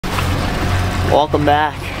Welcome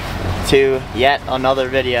back to yet another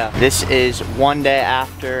video. This is one day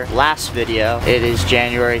after last video. It is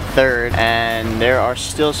January 3rd and there are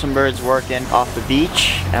still some birds working off the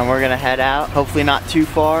beach, and we're gonna head out, hopefully not too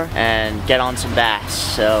far, and get on some bass.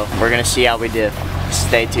 So we're gonna see how we do.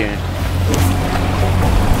 Stay tuned.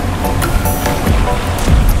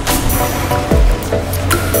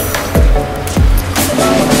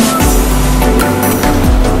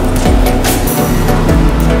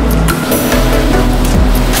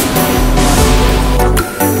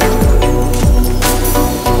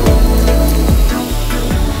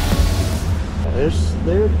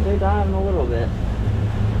 They're diving a little bit.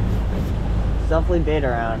 It's definitely bait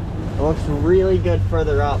around. It looks really good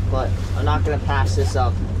further up, but I'm not gonna pass this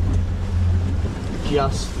up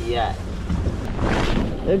just yet.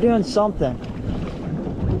 They're doing something.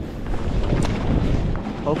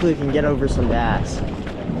 Hopefully we can get over some bass.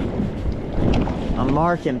 I'm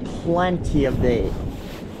marking plenty of bait.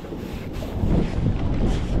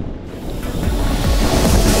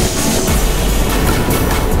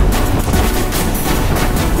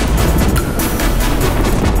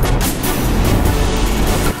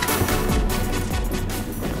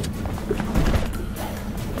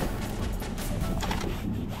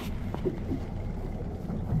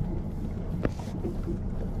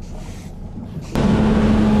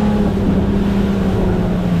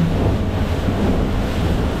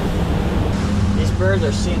 Birds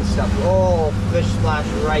are seeing stuff. Oh, fish splash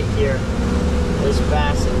right here. There's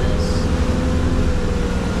bass in this.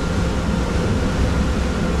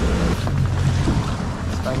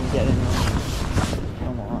 If I can get in there.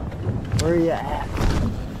 Come on. Where are you at?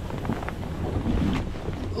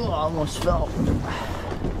 Oh, I almost fell.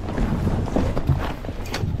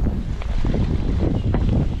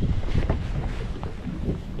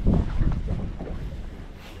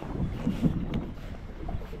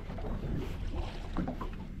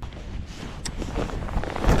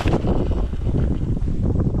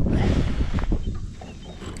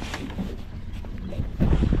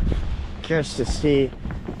 Curious to see.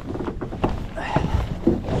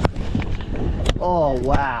 Oh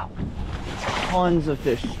wow, tons of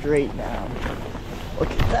fish straight down. Look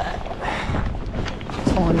at that,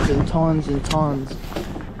 tons and tons and tons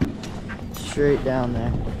straight down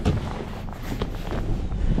there.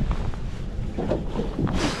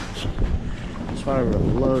 Just want to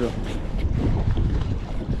reload them.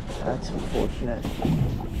 That's unfortunate.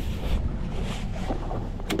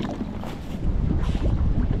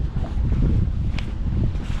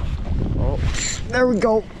 There we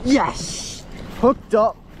go. Yes! Hooked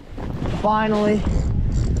up. Finally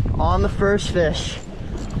on the first fish.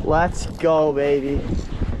 Let's go, baby.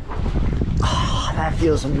 Oh, that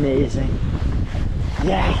feels amazing.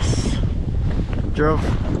 Yes! Drove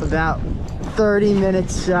about 30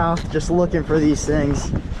 minutes south just looking for these things,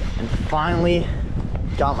 and finally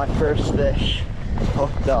got my first fish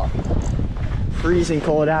hooked up. Freezing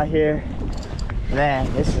cold out here.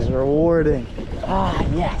 Man, this is rewarding. Ah,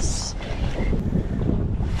 yes.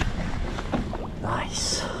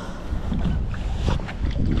 Nice. On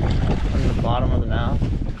the bottom of the mouth. A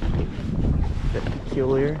bit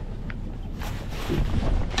peculiar.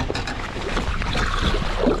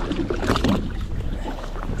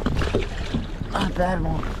 Not a bad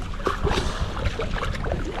one.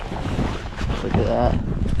 Look at that.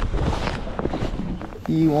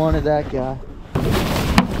 You wanted that guy.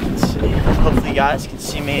 Let's see. Hopefully you guys can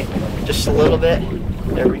see me just a little bit.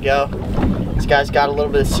 There we go. This guy's got a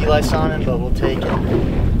little bit of sea lice on him, but we'll take it.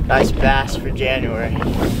 Nice bass for January.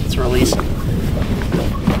 Let's release him.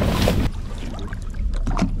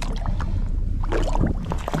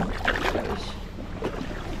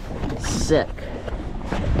 Sick.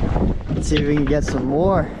 Let's see if we can get some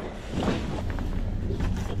more.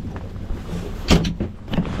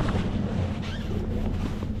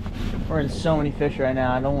 We're in so many fish right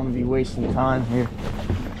now, I don't want to be wasting time here.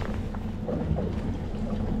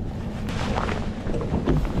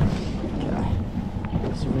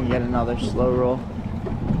 See if we can get another slow roll.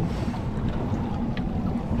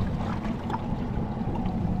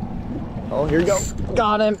 Oh, here we go.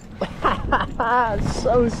 Got him.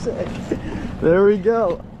 So sick. There we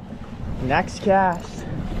go. Next cast.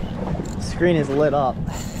 Screen is lit up.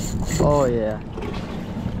 Oh yeah.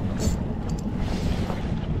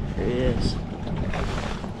 Here he is.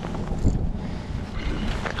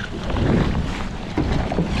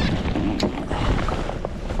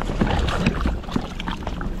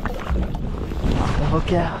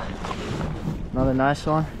 Hook out. Another nice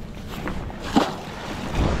one.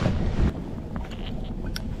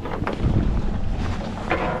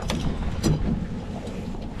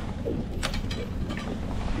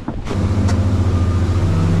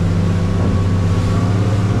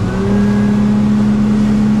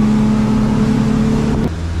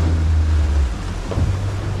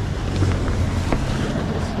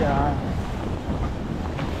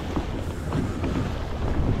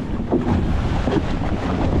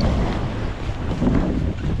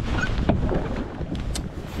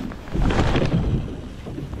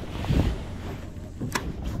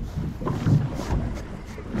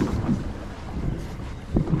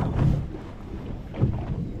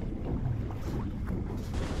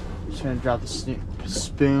 just gonna drop the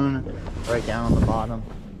spoon right down on the bottom.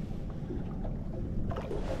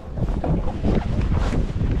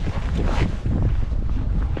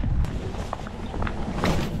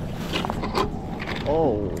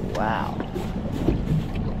 Oh, wow.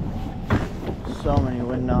 So many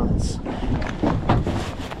wind knots.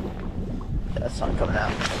 That's not coming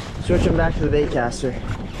out. Switching back to the bait caster.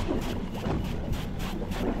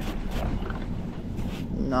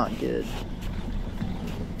 Not good.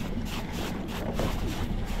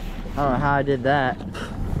 I don't know how I did that.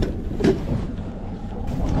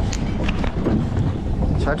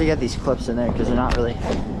 It's hard to get these clips in there because they're not really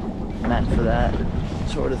meant for that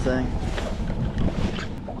sort of thing.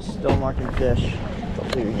 Still marking fish.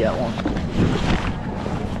 Hopefully we get one.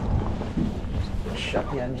 Shut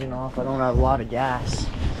the engine off. I don't have a lot of gas.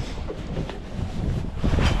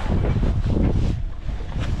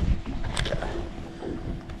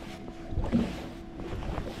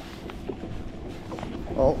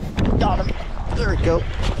 Oh, got him. There we go.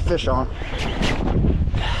 Fish on.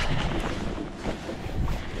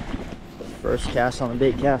 First cast on the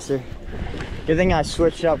bait caster. Good thing I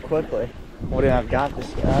switched up quickly. Wouldn't have got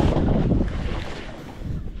this guy.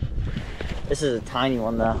 This is a tiny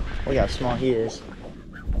one though. Look how small he is.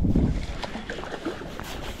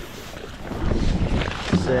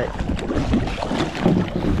 Sick.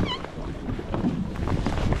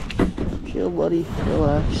 Chill, buddy.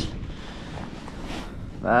 Relax.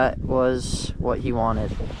 That was what he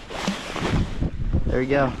wanted. There we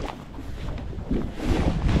go.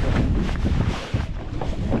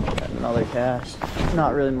 Got another cast.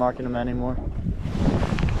 Not really marking them anymore.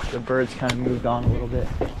 The birds kind of moved on a little bit.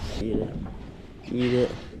 Eat it. Eat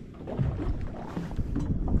it.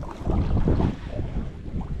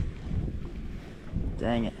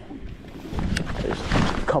 Dang it. There's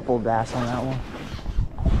a couple of bass on that one.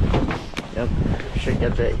 Yep. Should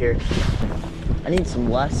get bit here. I need some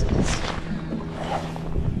lessons.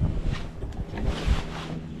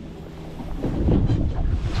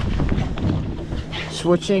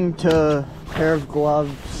 Switching to pair of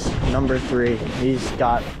gloves number 3. These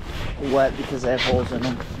got wet because they have holes in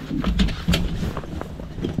them.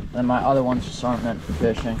 And my other ones just aren't meant for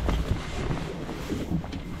fishing.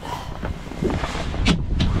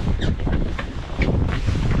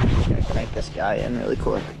 Just gonna crank this guy in really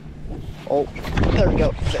quick. Oh, there we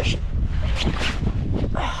go, fish.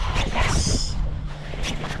 Yes.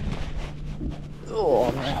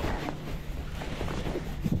 Oh man.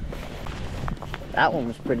 That one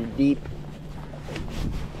was pretty deep.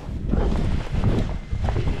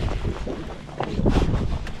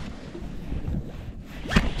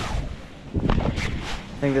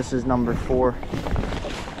 I think this is number 4.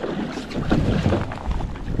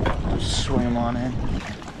 Swing him on in.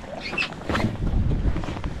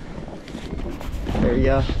 There you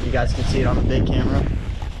go. You guys can see it on the big camera.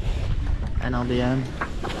 NLBN.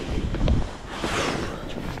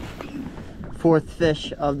 4th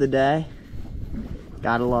fish of the day.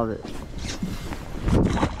 Gotta love it.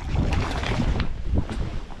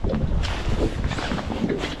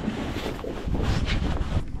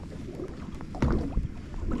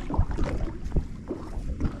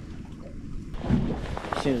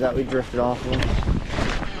 Seems that we drifted off one.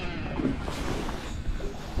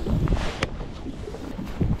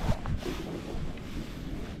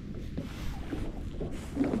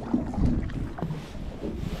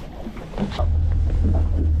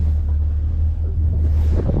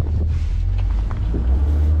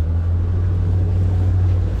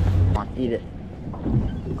 Come on, eat it.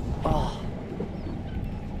 Oh.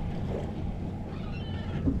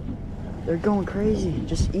 They're going crazy.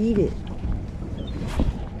 Just eat it.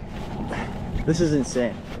 This is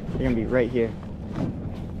insane. They're gonna be right here.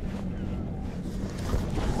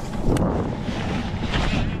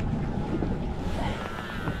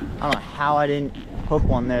 I don't know how I didn't hook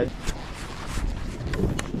one there.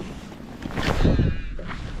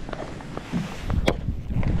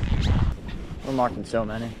 We're marking so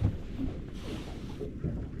many.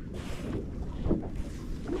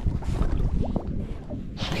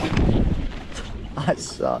 I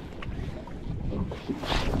suck.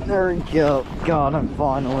 There we go. Got him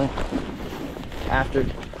finally. After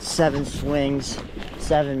 7 swings,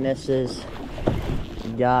 7 misses,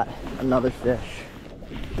 got another fish.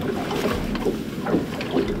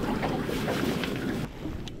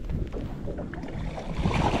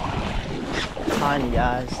 Tiny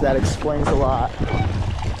guys, that explains a lot.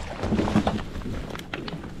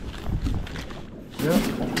 Yep.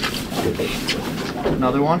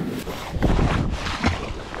 Another one.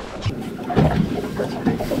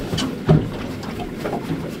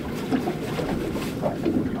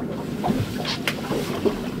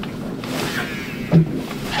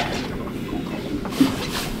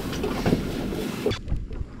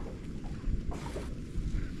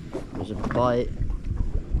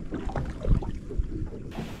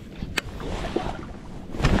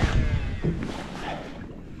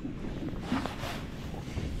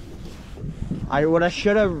 What I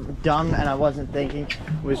should have done, and I wasn't thinking,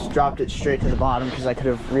 was dropped it straight to the bottom because I could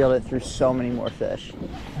have reeled it through so many more fish.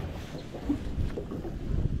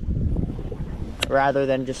 Rather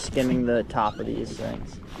than just skimming the top of these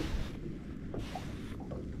things.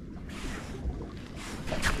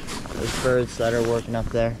 There's birds that are working up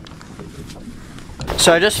there.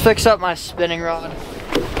 So I just fixed up my spinning rod.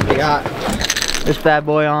 I got this bad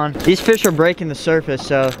boy on. These fish are breaking the surface,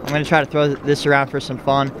 so I'm gonna try to throw this around for some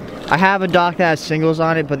fun. I have a dock that has singles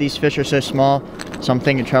on it, but these fish are so small, so I'm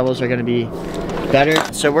thinking trebles are gonna be better.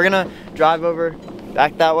 So we're gonna drive over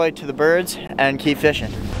back that way to the birds and keep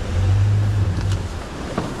fishing.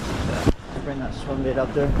 Bring that swim bait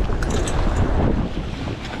up there.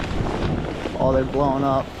 Oh, they're blowing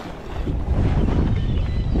up.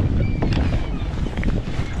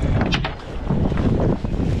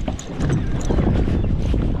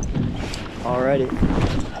 Already.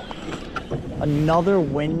 Another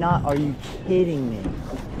wind knot? Are you kidding me?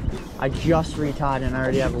 I just retied and I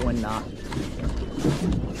already have a wind knot.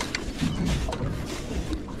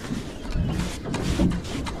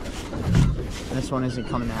 This one isn't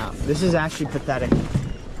coming out. This is actually pathetic.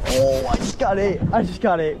 Oh, I just got eight. I just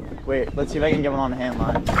got eight. Wait, let's see if I can get one on the hand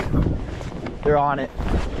line. They're on it.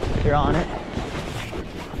 They're on it.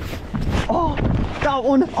 Oh, got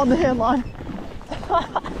one on the hand line.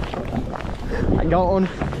 I got one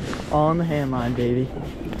on the hand line, baby.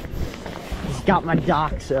 Just got my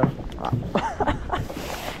dock, so.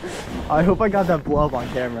 I hope I got that blow up on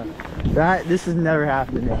camera. This has never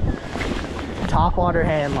happened to me. Top water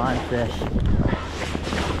hand line fish.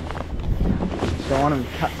 Don't want him to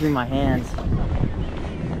cut through my hands.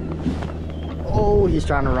 Oh, he's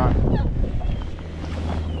trying to run.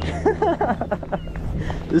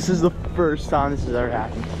 This is the first time this has ever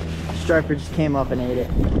happened. Striper just came up and ate it.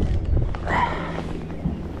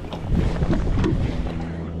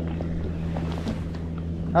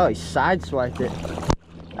 Oh, he sideswiped it.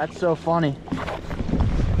 That's so funny.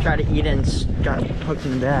 Tried to eat it and got hooked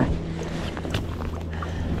in the back.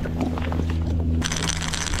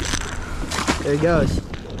 There he goes.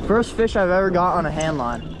 First fish I've ever got on a hand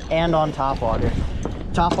line and on top water.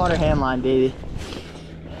 Top water hand line, baby.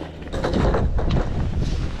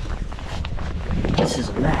 This is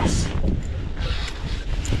a mess.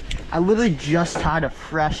 I literally just tied a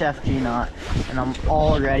fresh FG knot and I'm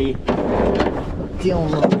already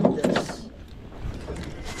dealing with this.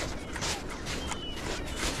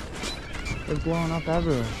 They're blowing up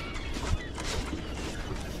everywhere.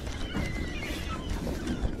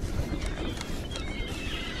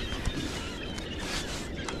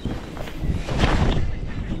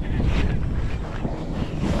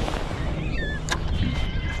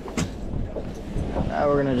 Now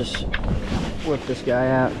we're gonna just whip this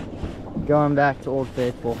guy out. Going back to Old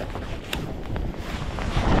Faithful.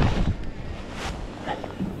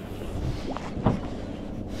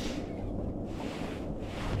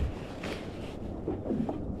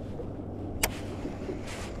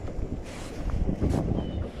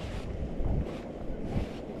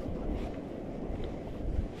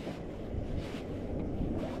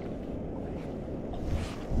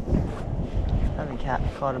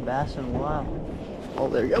 Haven't caught a bass in a while. Oh,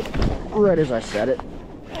 there you go. Right as I said it.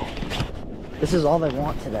 This is all they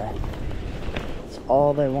want today. It's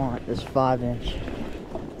all they want, this 5-inch.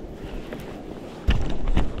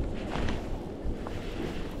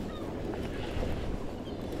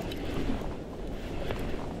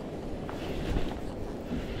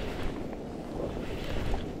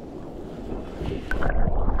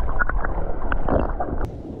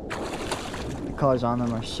 The colors on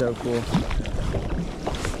them are so cool.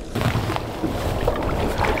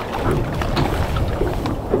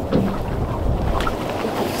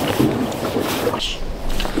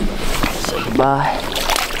 Say goodbye.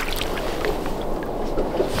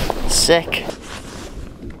 Sick.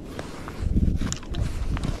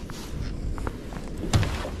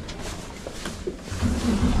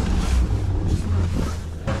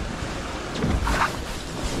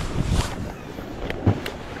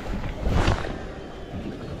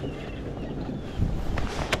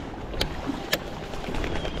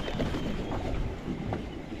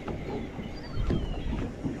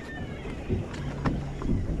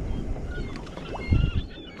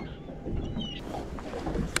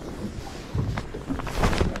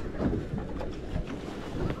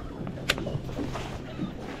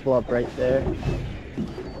 Pull up right there.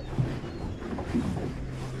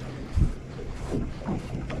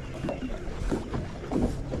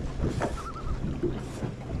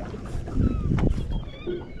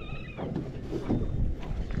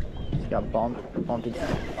 Just got bumped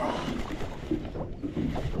again. Oh.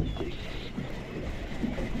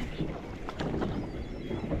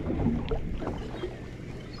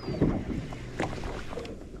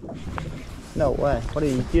 No way. What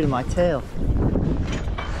did you do to my tail?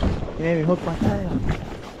 You made me hook my tail.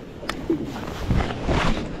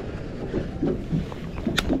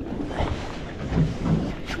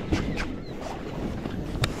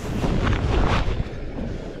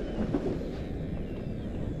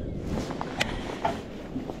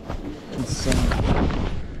 Insane.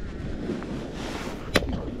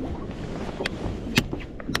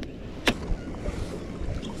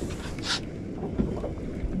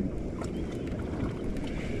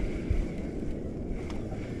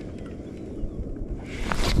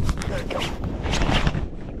 There we go.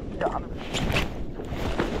 Got him.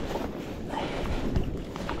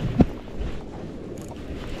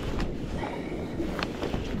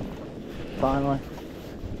 Finally.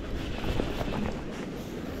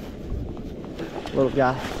 Little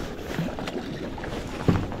guy.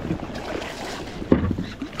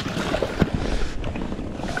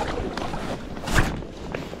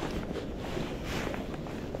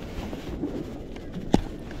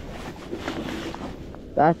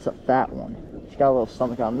 That's a fat one. He's got a little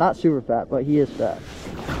stomach on him. Not super fat, but he is fat.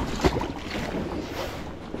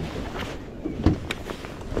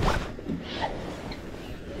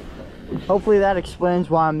 Hopefully that explains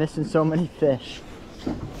why I'm missing so many fish.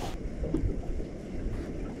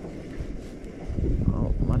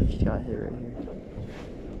 Oh, might have just got hit right here.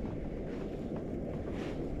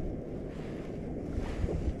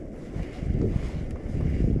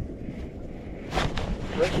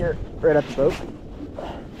 Right here, right at the boat.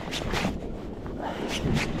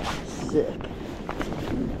 Sick.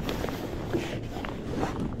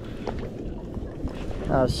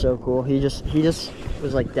 That was so cool. He just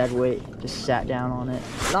was like dead weight. Just sat down on it.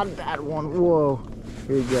 Not a bad one. Whoa.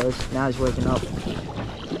 Here he goes. Now he's waking up.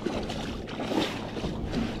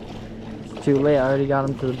 It's too late. I already got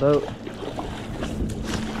him to the boat.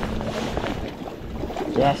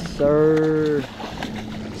 Yes, sir.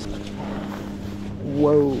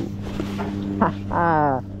 Whoa.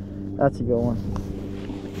 Haha. That's a good one.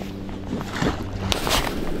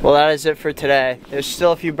 Well, that is it for today. There's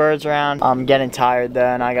still a few birds around. I'm getting tired though,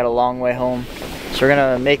 and I got a long way home. So we're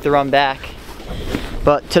gonna make the run back.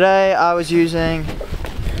 But today I was using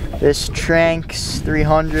this Tranx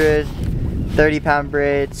 300, 30-pound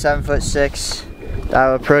braid, 7'6"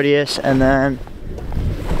 Daiwa Proteus, and then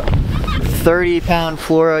 30-pound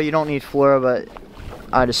fluoro. You don't need fluoro, but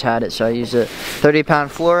I just had it, so I used it. 30-pound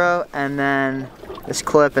fluoro, and then this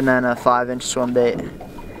clip, and then a 5-inch swim bait.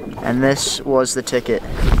 And this was the ticket.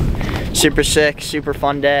 Super sick, super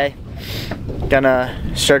fun day. Gonna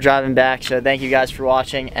start driving back, so thank you guys for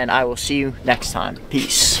watching, and I will see you next time.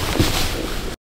 Peace.